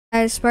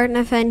guys, Spartan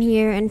FN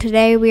here, and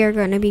today we are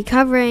going to be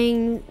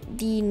covering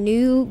the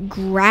new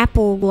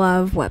Grapple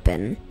Glove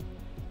weapon.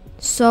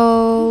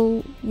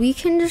 So we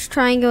can just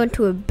try and go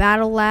into a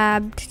battle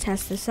lab to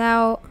test this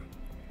out.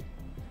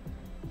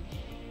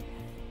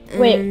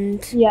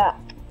 Wait, yeah.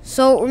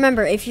 So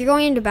remember, if you're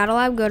going into battle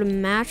lab, go to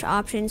match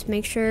options.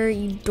 Make sure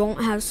you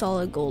don't have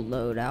solid gold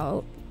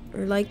loadout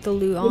or like the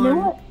loot on. You know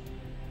what?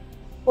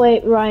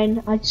 Wait,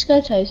 Ryan, I just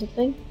gotta tell you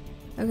something.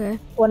 Okay.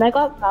 When I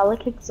got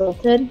Malik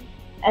Exalted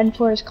and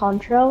for his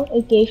Contrail,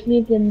 it gave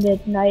me the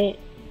midnight,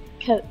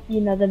 the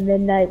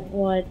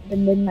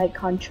midnight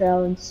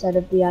Contrail instead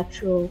of the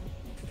actual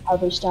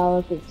other style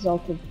of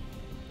Exalted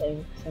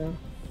thing. So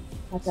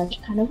that's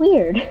actually kind of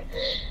weird.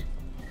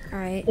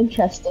 Alright.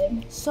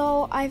 Interesting.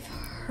 So I've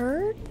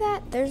heard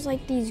that there's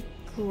like these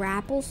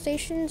grapple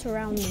stations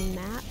around the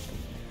map.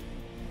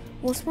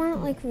 We'll spawn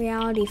at like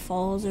Reality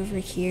Falls over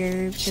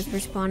here because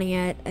we're spawning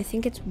at, I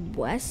think it's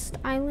West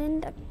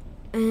Island.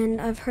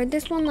 And I've heard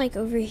this one like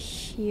over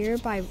here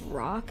by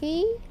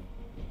Rocky.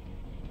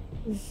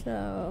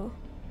 So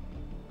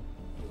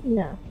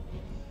yeah,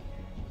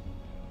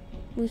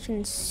 we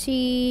can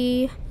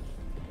see.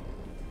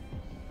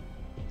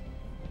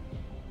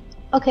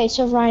 Okay,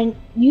 so Ryan,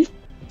 you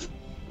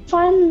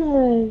find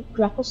the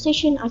grapple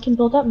station. I can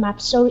build up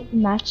mats so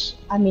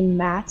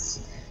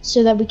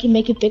that we can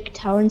make a big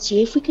tower and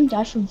see if we can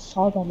die from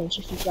fall damage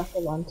if we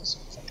grapple onto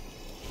something.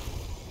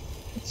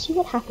 Let's see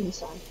what happens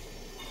then.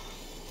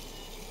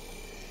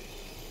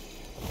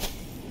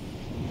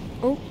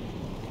 Oh,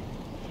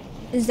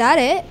 is that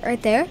it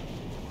right there?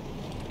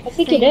 I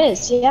think it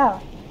is, yeah.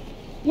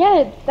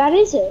 Yeah, that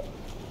is it.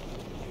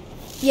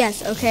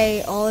 Yes,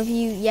 okay, all of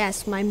you,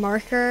 yes, my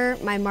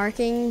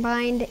marking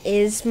bind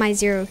is my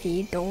 0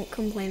 key. Don't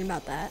complain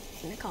about that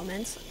in the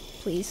comments,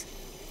 please.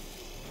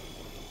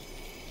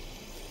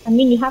 I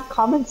mean, you have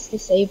comments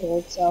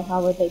disabled, so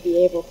how would they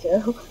be able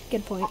to?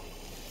 Good point.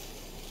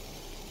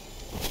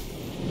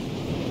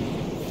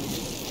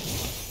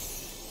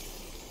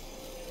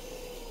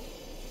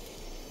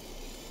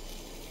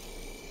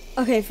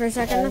 Okay, for a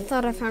second I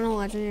thought I found a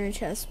legendary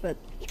chest, but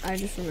I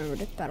just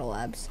remembered it's Battle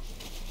Labs.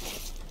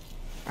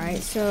 Alright,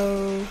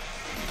 so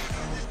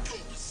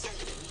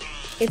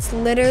it's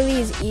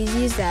literally as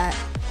easy as that.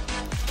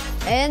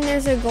 And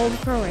there's a gold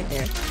crow right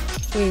there.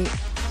 Wait.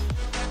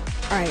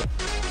 Alright,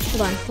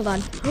 hold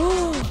on.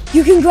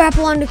 You can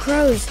grapple onto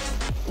crows.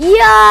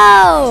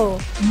 Yo!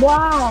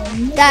 Wow!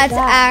 That's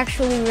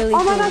actually really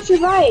cool. Oh my gosh, you're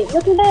right.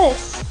 Look at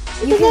this.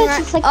 Look at this.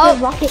 It's like the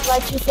Rocket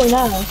Ride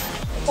 2.0.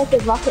 It's like the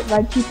Rocket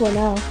Ride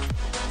 2.0.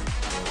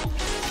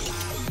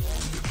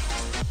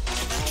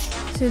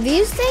 So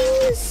these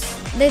things,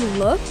 they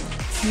look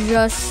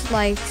just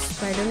like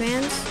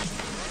Spider-Man's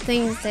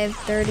things. They have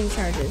 30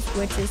 charges,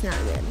 which is not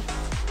good.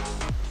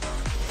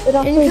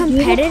 In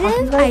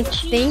competitive, I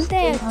think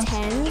they have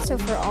 10. So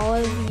for all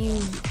of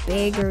you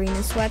big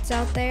arena sweats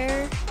out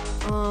there,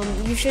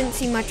 you shouldn't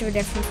see much of a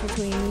difference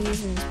between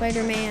these and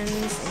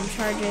Spider-Man's and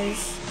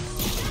charges.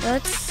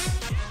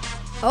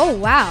 Oh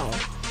wow.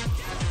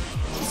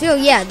 So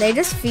yeah, they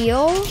just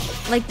feel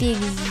like the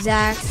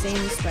exact same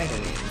as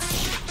Spider-Man's.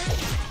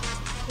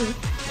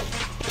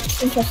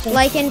 Interesting.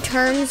 Like in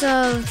terms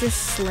of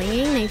just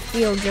slinging, they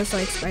feel just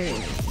like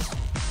Spider-Man.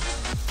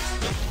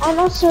 And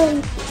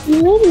also,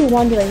 you may be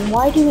wondering,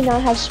 why do we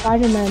not have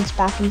Spider-Man's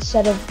back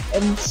instead of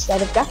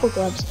Grapple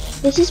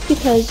Gloves? This is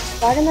because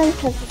Spider-Man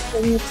has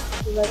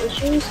copyright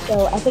issues,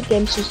 so Epic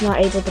Games was not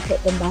able to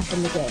put them back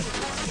in the game.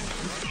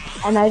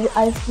 And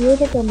I fear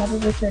that they'll never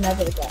return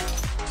ever again.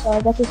 So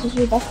I guess this is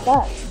your best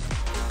bet.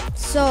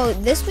 So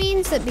this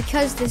means that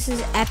because this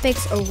is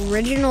Epic's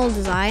original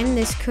design,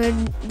 this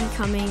could be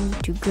coming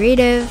to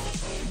creative.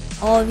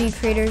 All of you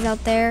creators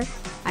out there,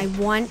 I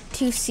want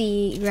to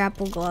see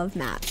Grapple Glove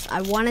maps.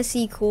 I want to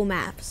see cool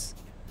maps.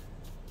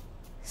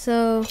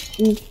 So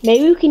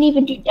maybe we can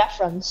even do death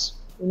runs.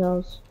 Who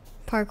knows?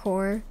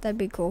 Parkour, that'd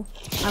be cool.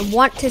 I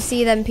want to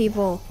see them,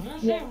 people.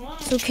 Yeah.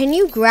 So can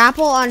you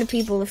grapple onto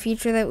people, a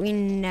feature that we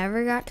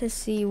never got to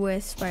see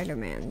with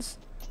Spider-Man's?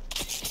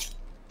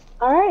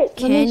 Alright,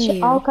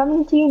 I'll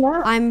come to you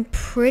now. I'm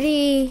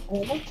pretty...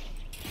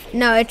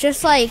 No, it's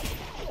just like...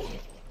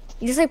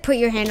 You just like put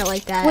your hand out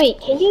like that.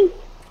 Wait, can you...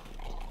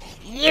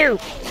 You!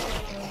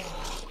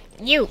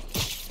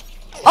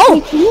 Oh!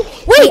 Wait, can you...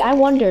 Wait, I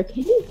wonder,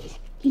 can you...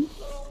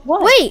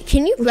 What? Wait,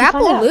 can you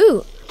grapple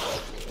loot?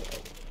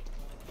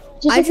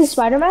 Just like the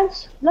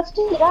Spider-Man's? Let's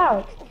do it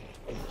out.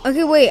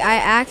 Okay, wait, I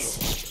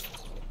asked...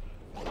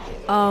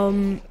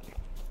 You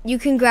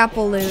can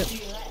grapple loot.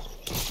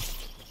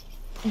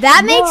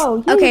 That makes...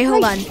 Okay,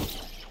 hold on.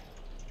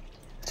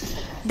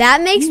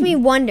 That makes me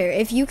wonder,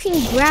 if you can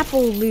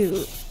grapple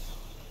loot,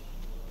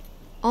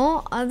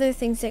 all other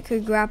things that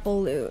could grapple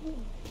loot.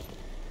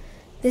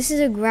 This is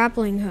a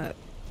grappling hook.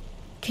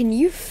 Can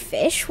you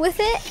fish with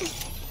it?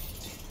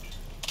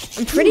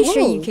 I'm pretty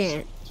sure you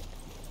can't.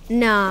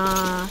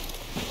 Nah.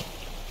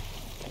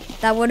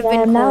 That would have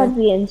been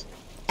cool.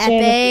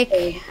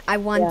 Epic, I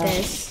want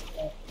this.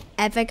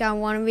 Epic, I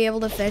want to be able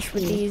to fish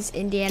with these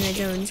Indiana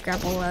Jones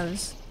Grapple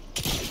Gloves.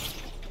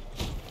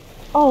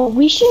 Oh,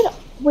 we should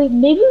wait.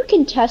 Maybe we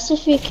can test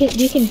if we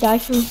can die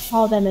from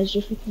fall damage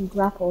if we can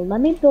grapple.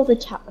 Let me build a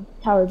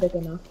tower big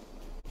enough.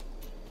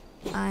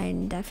 I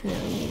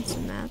definitely need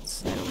some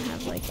mats. I don't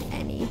have like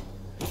any.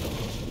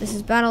 This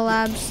is Battle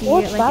Labs, so you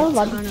Or get like Battle a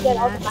Lab, ton you of get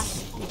all the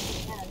mats.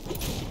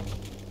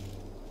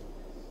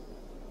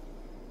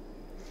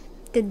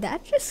 Did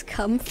that just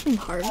come from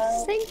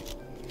harvesting?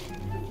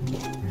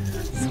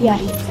 Yeah.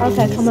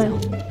 Okay, come on.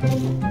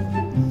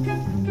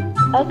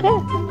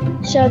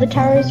 Okay. So the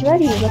tower is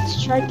ready.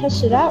 Let's try to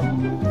test it out.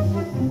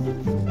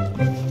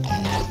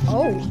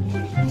 Oh,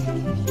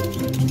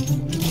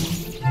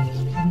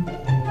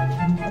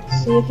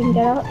 Let's see if we can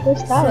get out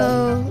this tower.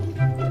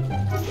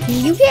 so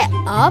can you get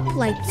up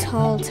like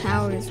tall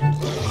towers with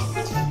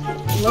this?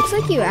 It looks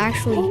like you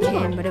actually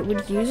can, but it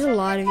would use a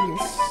lot of your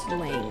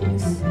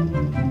slings.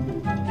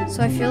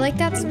 So I feel like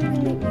that's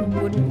something that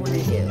you wouldn't want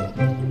to do.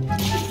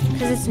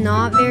 Because it's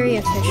not very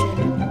efficient.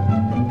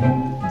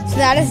 So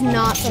that is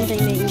not something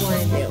that you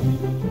want to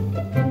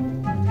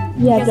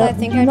do. Yeah, Because I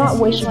think do I not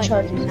just waste used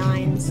your like charges.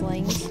 9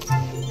 slings.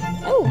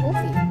 Oh,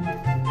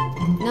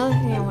 Wolfie. Another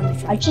thing I want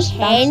to try. I just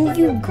Can bounced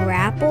you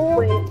grapple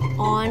Wait.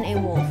 on a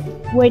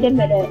wolf? Wait a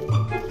minute.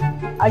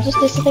 I just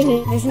did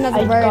something. There's another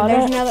I bird. got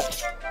There's it. another.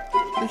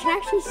 You can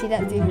actually see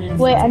that through the roof.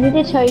 Wait, I need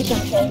to tell you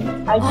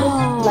something. I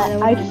just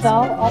that I would've been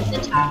fell so off the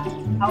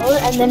tower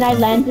and then I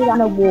landed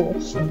on a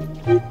wolf.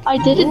 I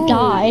didn't Ooh.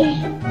 die.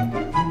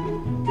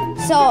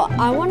 So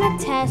I want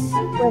to test.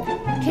 Wait,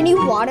 Can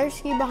you water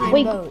ski behind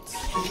Wait. boats?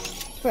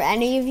 For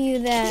any of you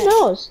who that.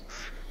 knows?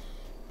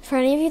 For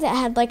any of you that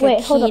had like Wait,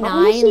 a hold on, keen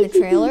let me eye see in the if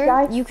you can trailer,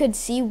 dive. you could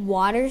see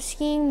water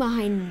skiing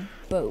behind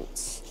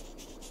boats.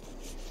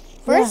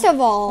 First of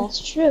all,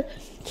 That's true.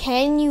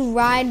 can you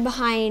ride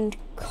behind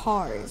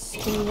cars?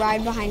 Can you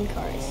ride behind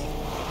cars?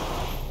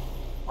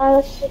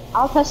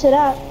 I'll test it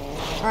out.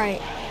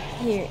 Alright,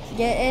 here,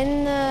 get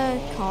in the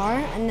car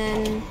and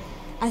then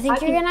I think I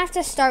you're can- gonna have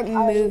to start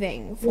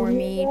moving for can you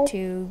me guys-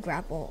 to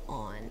grapple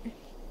on.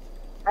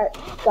 Alright,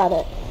 got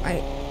it.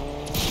 Alright.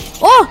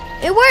 Oh!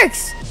 It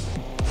works!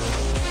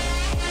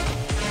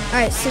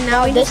 Alright, so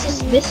now we This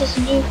is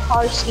new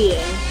car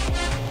skiing.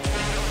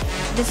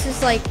 This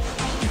is like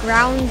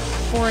ground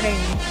boarding,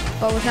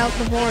 but without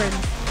the board.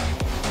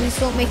 Please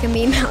don't make a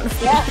meme out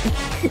of Yeah.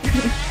 it.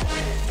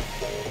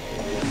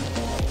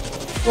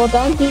 Well,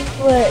 don't do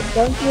it.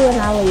 Don't do an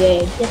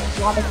alligator. Just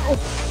a lot of coke.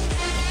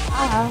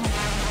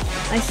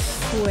 I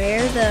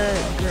swear the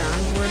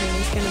ground boarding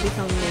is gonna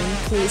become a meme.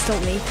 Please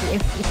don't make me a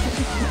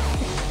meme.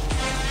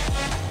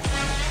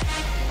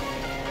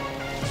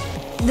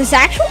 This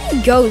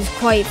actually goes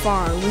quite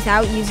far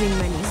without using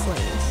many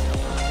slings.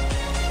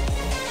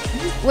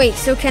 Wait,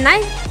 so can I?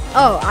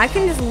 Oh, I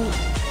can just.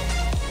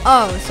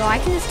 Oh, so I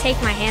can just take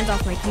my hands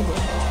off my keyboard.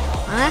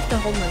 I don't have to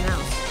hold my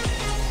mouse.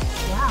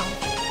 Wow.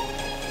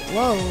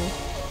 Whoa.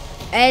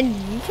 And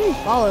you can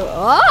follow.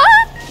 Oh!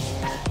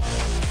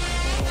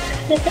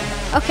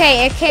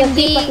 Okay, it can Let's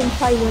see be. if I can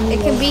try run you It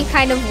can over. be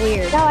kind of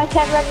weird. No, I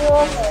can't run you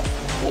over.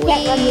 I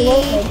can't run you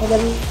over, but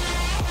then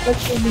what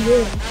should we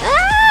do?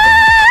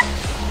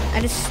 Ah!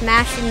 I just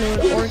smashed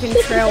into an Oregon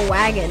Trail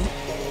wagon.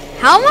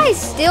 How am I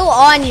still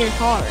on your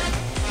car?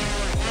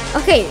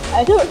 Okay,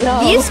 I don't know.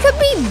 these could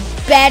be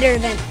better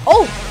than.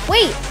 Oh,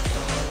 wait.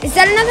 Is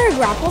that another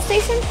grapple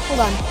station? Hold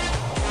on.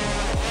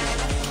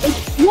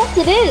 Yes,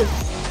 it is.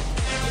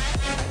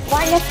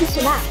 Right next to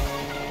Snap.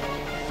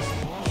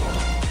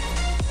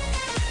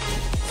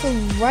 So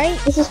right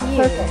This is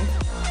here. perfect.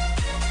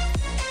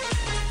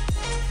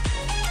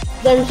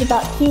 There's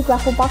about 2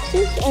 grapple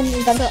boxes, and So,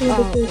 eventually the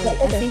oh, 2 wait,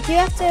 get I bigger. think you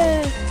have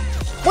to.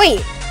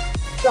 Wait,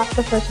 Drop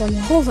the first one.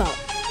 Now. hold up.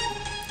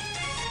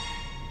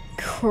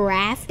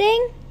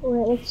 Crafting?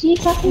 Wait, let's see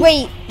if I can.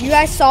 Wait, you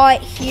guys saw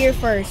it here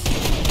first.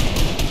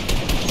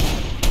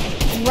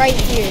 Right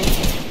here.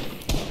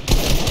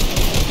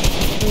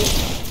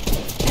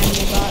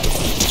 Enemy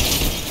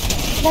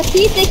bots. Let's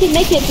see if they can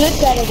make a good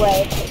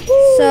getaway.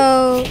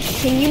 So,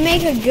 can you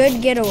make a good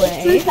Prove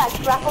getaway? that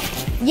grapple.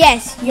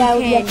 Yes, you Yeah,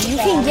 can. yes, You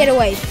yeah. can get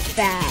away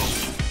fast.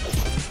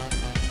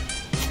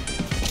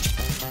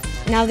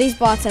 Now these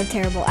bots have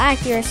terrible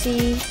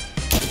accuracy.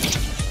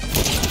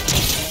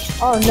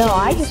 Oh no,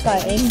 I just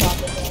got aimed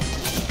off of it.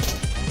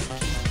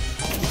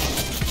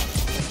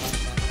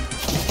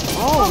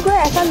 Oh great,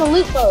 I found the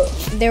loot boat.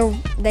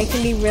 They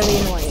can be really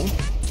annoying.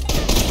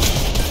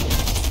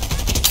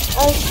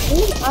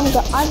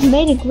 I've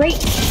made a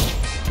great.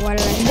 What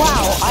did I?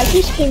 Wow, I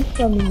just came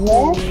from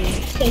there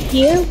to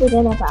here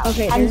within about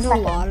Okay, 10 there's a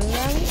seconds. lot of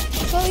them.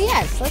 So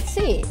yes, let's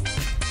see.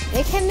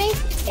 They can make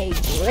a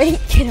great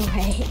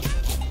getaway.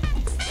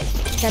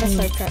 Is that a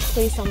slurp truck?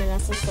 Please tell me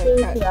that's a slurp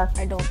Slurp truck. truck.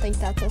 I don't think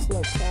that's a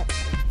slurp truck.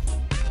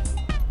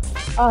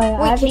 Oh, yeah, I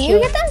Wait, have can a you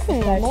shield. get them from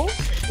Okay. normal?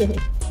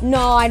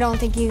 No, I don't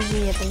think you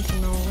can get them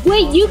from normal.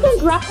 Wait, you can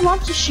grapple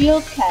onto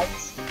shield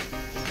kegs.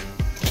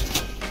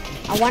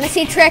 I want to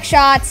see trick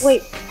shots.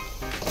 Wait,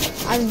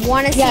 I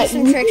want to yeah, see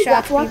some you trick can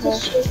shots, grapple onto people.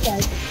 shield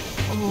kegs.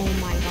 Oh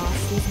my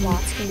gosh, these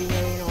bots can be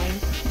really annoying.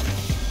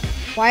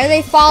 Why are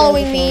they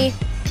following me?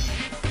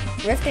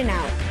 Rifting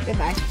out.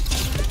 Goodbye.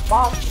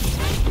 Wow.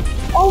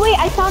 Oh wait,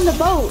 I found a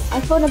boat. I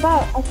found a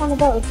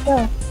boat. Let's go.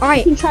 All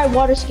right. You can try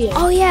water skiing.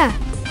 Oh yeah.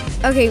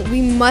 Okay,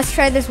 we must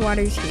try this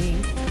water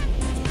skiing.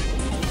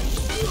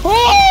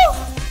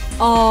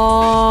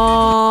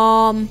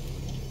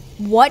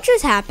 What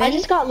just happened? I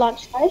just got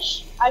launched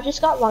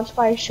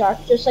by a shark,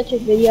 just like your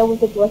video with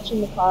the glitch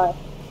in the car.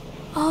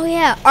 Oh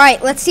yeah. All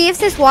right, let's see if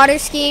this water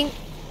skiing.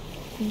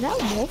 Is that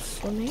a wolf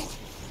swimming?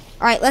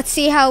 All right, let's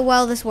see how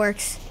well this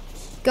works.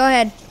 Go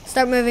ahead,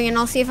 start moving, and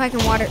I'll see if I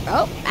can water.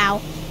 Oh,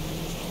 ow.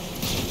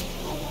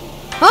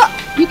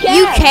 Oh, You can.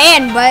 You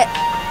can, but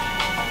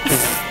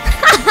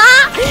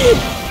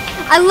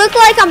I look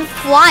like I'm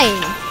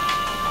flying.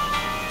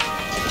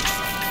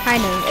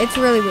 Kind of. It's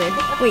really weird.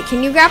 Wait,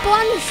 can you grapple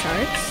on the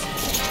sharks?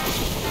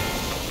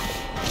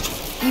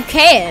 You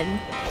can.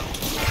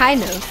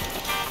 Kind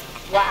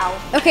of. Wow.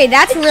 Okay,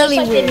 that's It's really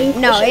just like the weird.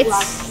 new No,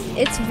 fishing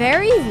it's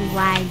very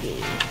laggy.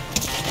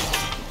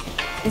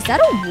 Is that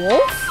a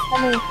wolf?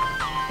 I mean,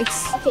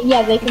 It's okay,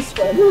 yeah, they can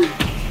swim.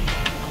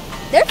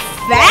 they're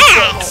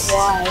fast.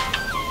 Why?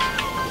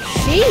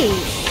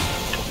 Jeez.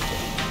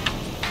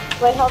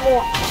 Wait, help me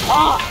out.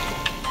 Ah!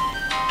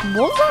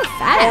 Wolves are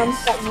I am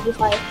fast. starting to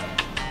fight.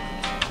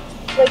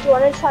 Wait, do you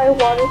want to try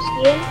water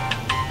skiing?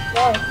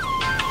 No.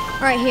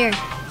 Right here.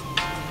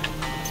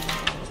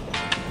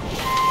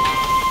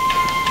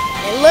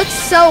 It looks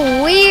so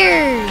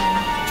weird.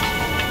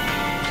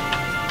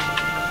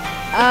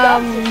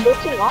 It's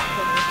looking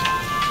awesome.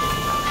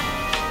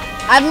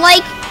 I'm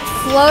like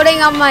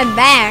floating on my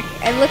back.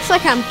 It looks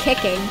like I'm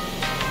kicking.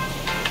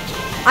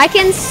 I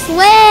can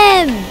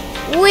swim.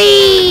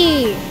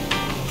 Whee!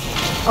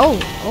 Oh,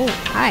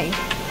 hi.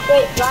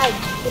 Wait, Ryan,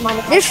 do you mind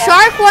if I This try?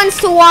 shark wants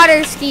to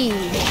water ski.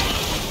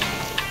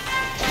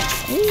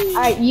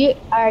 Alright, you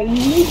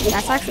need this.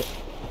 That's actually.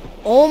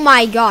 Oh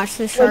my gosh,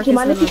 this Wait, shark do you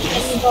is mind if you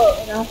relentless. take the boat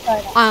and I'll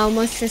try that? I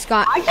almost just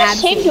got I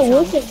just came to absolutely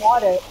look chomped. in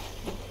water.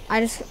 I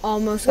just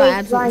almost got Wait,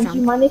 absolutely Ryan, do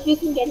you chomped. mind if you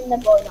can get in the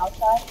boat and I'll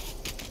try?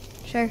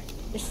 Sure.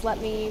 Just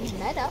let me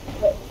med up.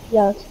 Wait,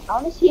 yeah, I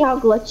want to see how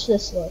glitched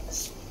this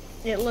looks.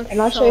 It looks.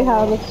 And I'll show you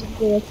how it looks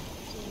glitched.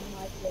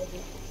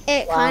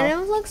 It Wow. kind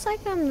of looks like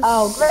I'm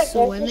Oh, great, there's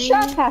a swimming.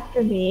 shark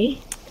after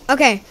me.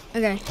 Okay.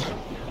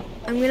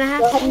 I'm gonna Go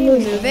have ahead to and be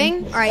move.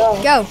 moving. All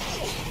right, go.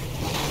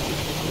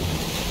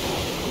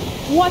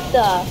 What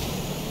the?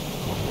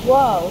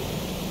 Whoa.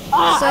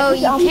 Ah, So I you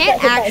just almost got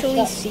can't hit by a actually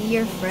shark. see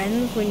your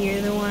friends when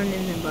you're the one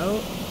in the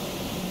boat.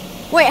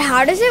 Wait,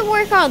 how does it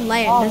work on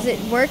land? Oh. Does it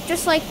work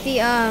just like the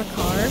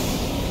car?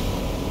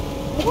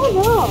 I don't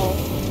know.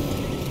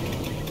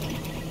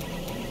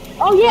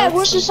 Oh yeah, it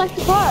works just like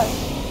the car.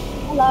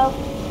 Hello.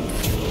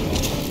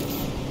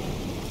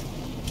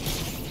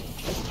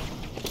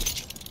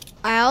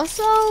 I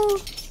also,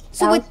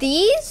 so with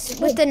these,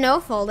 with the no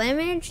fall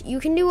damage, you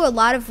can do a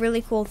lot of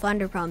really cool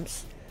thunder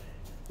pumps.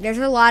 There's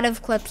a lot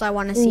of clips I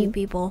want to see,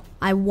 people.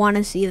 I want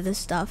to see this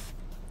stuff.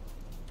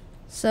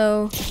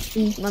 So,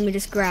 let me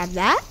just grab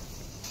that.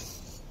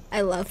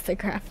 I love the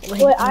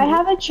grappling. Wait, I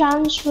have a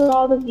challenge for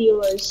all the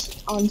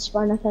viewers on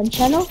SpartanFN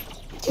channel.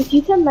 If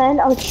you can land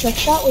a trick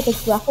shot with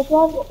a grapple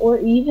glove or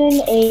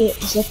even a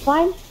zip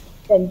line,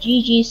 then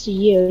GG's to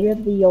you. You're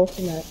the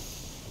ultimate.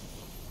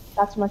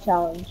 That's my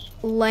challenge.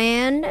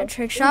 Land a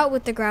trick shot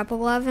with the grapple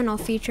glove and I'll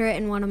feature it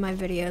in one of my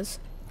videos.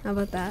 How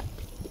about that?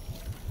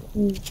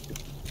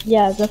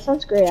 Yeah, that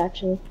sounds great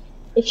actually.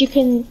 If you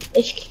can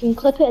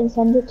clip it and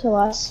send it to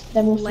us,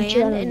 then we'll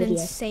feature it on Land a an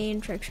video.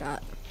 insane trick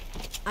shot.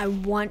 I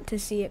want to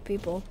see it,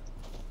 people.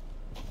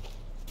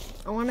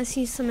 I want to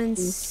see some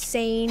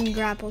insane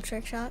grapple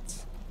trick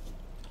shots.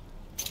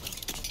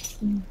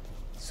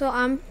 So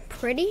I'm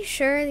pretty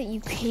sure that you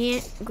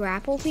can't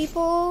grapple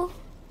people.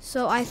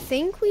 So I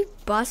think we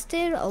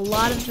busted a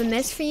lot of the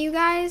myths for you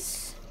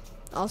guys.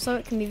 Also,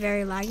 it can be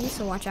very laggy,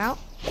 so watch out.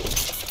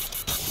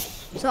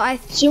 So I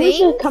So we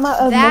should think come out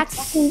of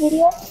that's myth-busting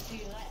video?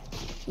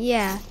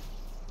 yeah.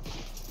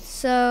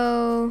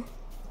 So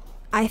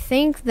I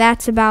think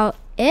that's about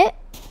it.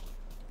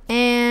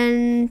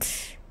 And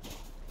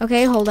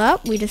okay, hold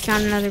up. We just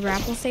found another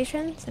grapple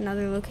station. It's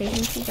another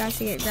location for you guys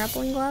to get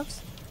grappling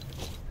gloves.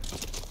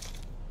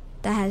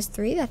 That has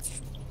 3.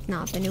 That's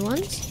not the new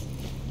ones.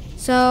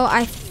 So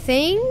I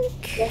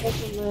think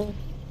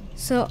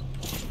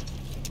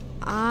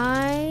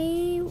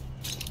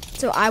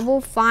I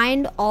will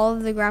find all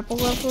of the grapple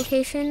glove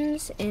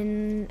locations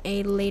in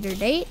a later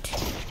date.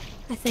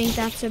 I think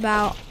that's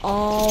about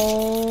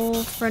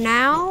all for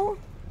now.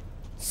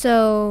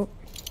 So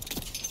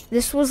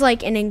this was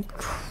like an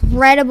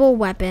incredible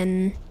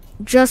weapon,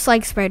 just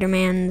like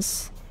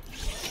Spider-Man's.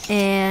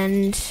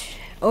 And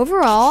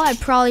overall, I'd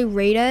probably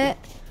rate it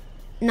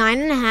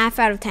 9.5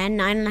 out of 10.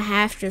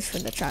 9.5 just for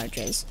the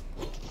charges.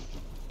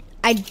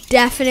 I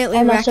definitely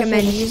And also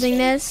recommend for the using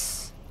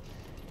this.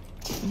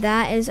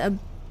 That is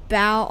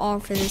about all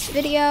for this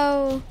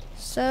video.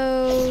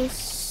 So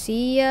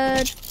see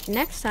ya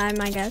next time,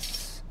 I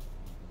guess.